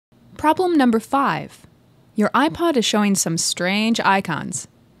Problem number 5. Your iPod is showing some strange icons.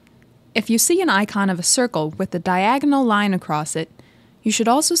 If you see an icon of a circle with a diagonal line across it, you should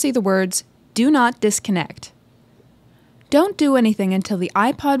also see the words, "Do not disconnect." Don't do anything until the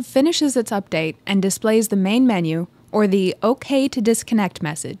iPod finishes its update and displays the main menu or the "OK to disconnect"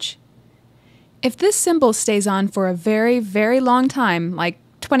 message. If this symbol stays on for a very, very long time, like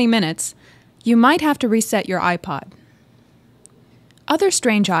 20 minutes, you might have to reset your iPod. Other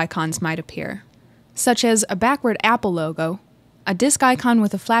strange icons might appear, such as a backward Apple logo, a disk icon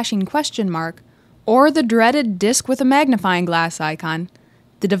with a flashing question mark, or the dreaded disk with a magnifying glass icon.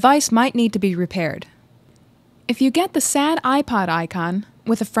 The device might need to be repaired. If you get the sad iPod icon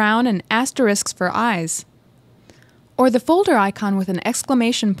with a frown and asterisks for eyes, or the folder icon with an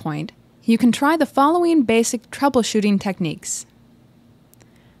exclamation point, you can try the following basic troubleshooting techniques.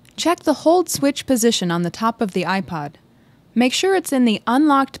 Check the hold switch position on the top of the iPod. Make sure it's in the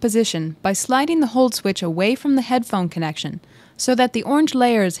unlocked position by sliding the hold switch away from the headphone connection so that the orange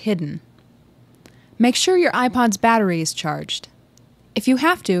layer is hidden. Make sure your iPod's battery is charged. If you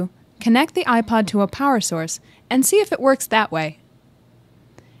have to, connect the iPod to a power source and see if it works that way.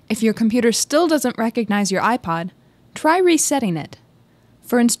 If your computer still doesn't recognize your iPod, try resetting it.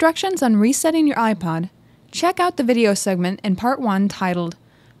 For instructions on resetting your iPod, check out the video segment in Part 1 titled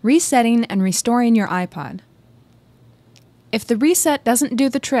Resetting and Restoring Your iPod. If the reset doesn't do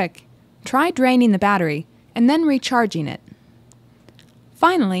the trick, try draining the battery and then recharging it.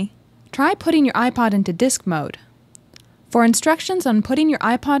 Finally, try putting your iPod into disk mode. For instructions on putting your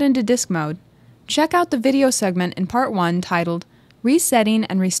iPod into disk mode, check out the video segment in Part 1 titled Resetting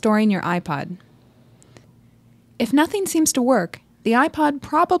and Restoring Your iPod. If nothing seems to work, the iPod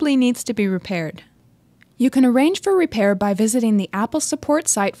probably needs to be repaired. You can arrange for repair by visiting the Apple support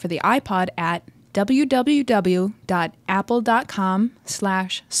site for the iPod at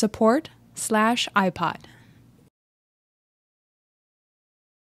www.apple.com/support/iPod.